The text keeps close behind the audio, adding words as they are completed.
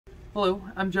Hello,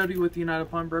 I'm Jody with United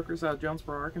Pawnbrokers out of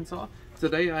Jonesboro, Arkansas.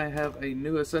 Today I have a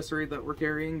new accessory that we're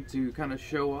carrying to kind of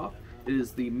show off. It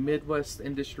is the Midwest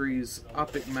Industries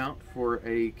optic mount for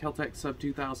a Keltec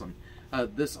Sub-2000.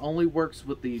 This only works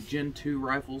with the Gen 2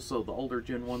 rifles, so the older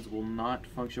Gen 1s will not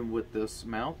function with this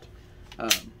mount.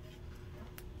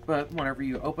 But whenever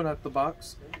you open up the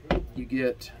box, you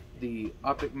get the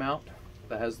optic mount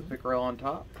that has the pick rail on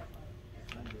top.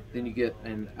 Then you get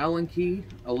an Allen key,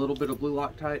 a little bit of blue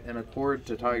Loctite, and a cord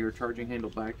to tie your charging handle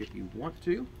back if you want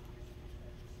to.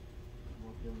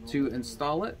 To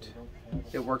install it,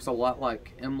 it works a lot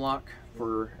like M-LOK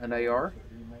for an AR.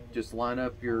 Just line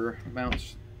up your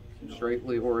mounts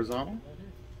straightly horizontal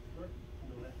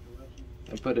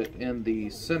and put it in the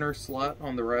center slot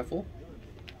on the rifle.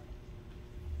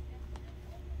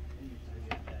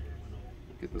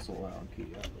 Get this little Allen key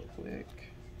out real quick.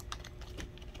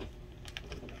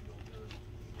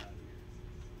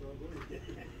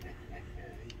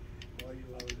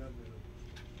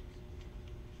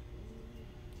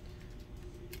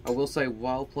 I will say,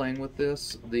 while playing with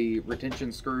this, the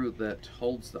retention screw that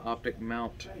holds the optic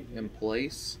mount in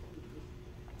place,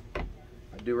 I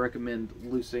do recommend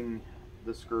loosening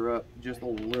the screw up just a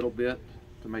little bit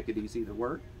to make it easy to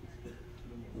work.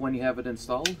 When you have it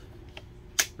installed,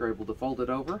 you're able to fold it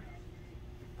over,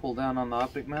 pull down on the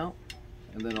optic mount,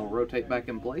 and then it'll rotate back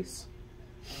in place.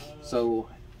 So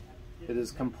it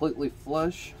is completely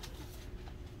flush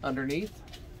underneath.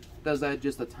 Does add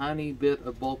just a tiny bit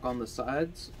of bulk on the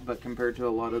sides, but compared to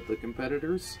a lot of the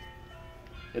competitors,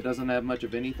 it doesn't add much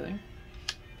of anything.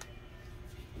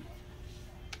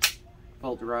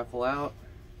 Fold the rifle out,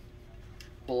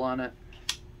 pull on it,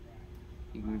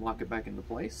 you can lock it back into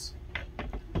place.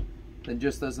 Then,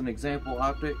 just as an example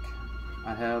optic,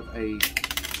 I have a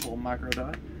little micro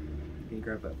dot. Can you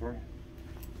grab that for me?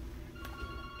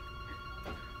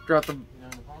 Drop the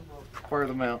part of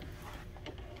the mount.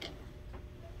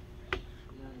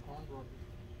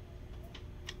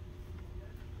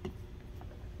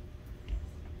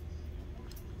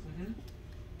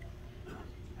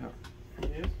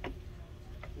 Yes.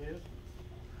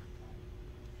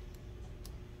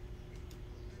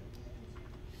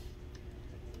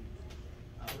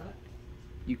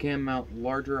 You can mount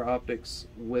larger optics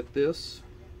with this.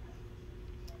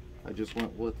 I just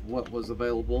went with what was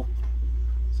available.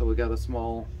 So we got a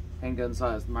small handgun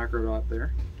sized micro dot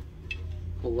there.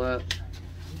 Pull that,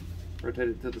 rotate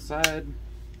it to the side.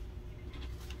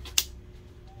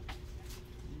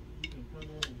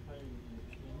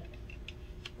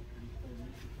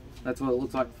 That's what it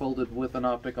looks like folded with an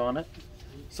optic on it.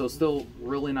 So still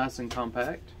really nice and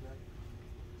compact.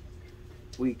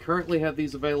 We currently have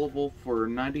these available for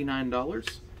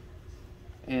 $99.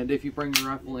 And if you bring your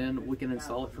rifle in, we can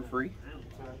install it for free.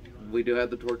 We do have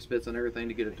the torque spits and everything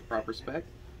to get it to proper spec.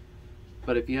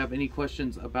 But if you have any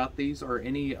questions about these or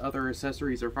any other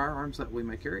accessories or firearms that we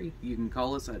may carry, you can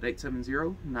call us at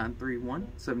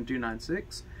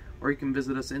 870-931-7296, or you can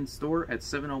visit us in store at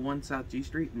 701 South G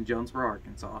Street in Jonesboro,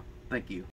 Arkansas. Thank you.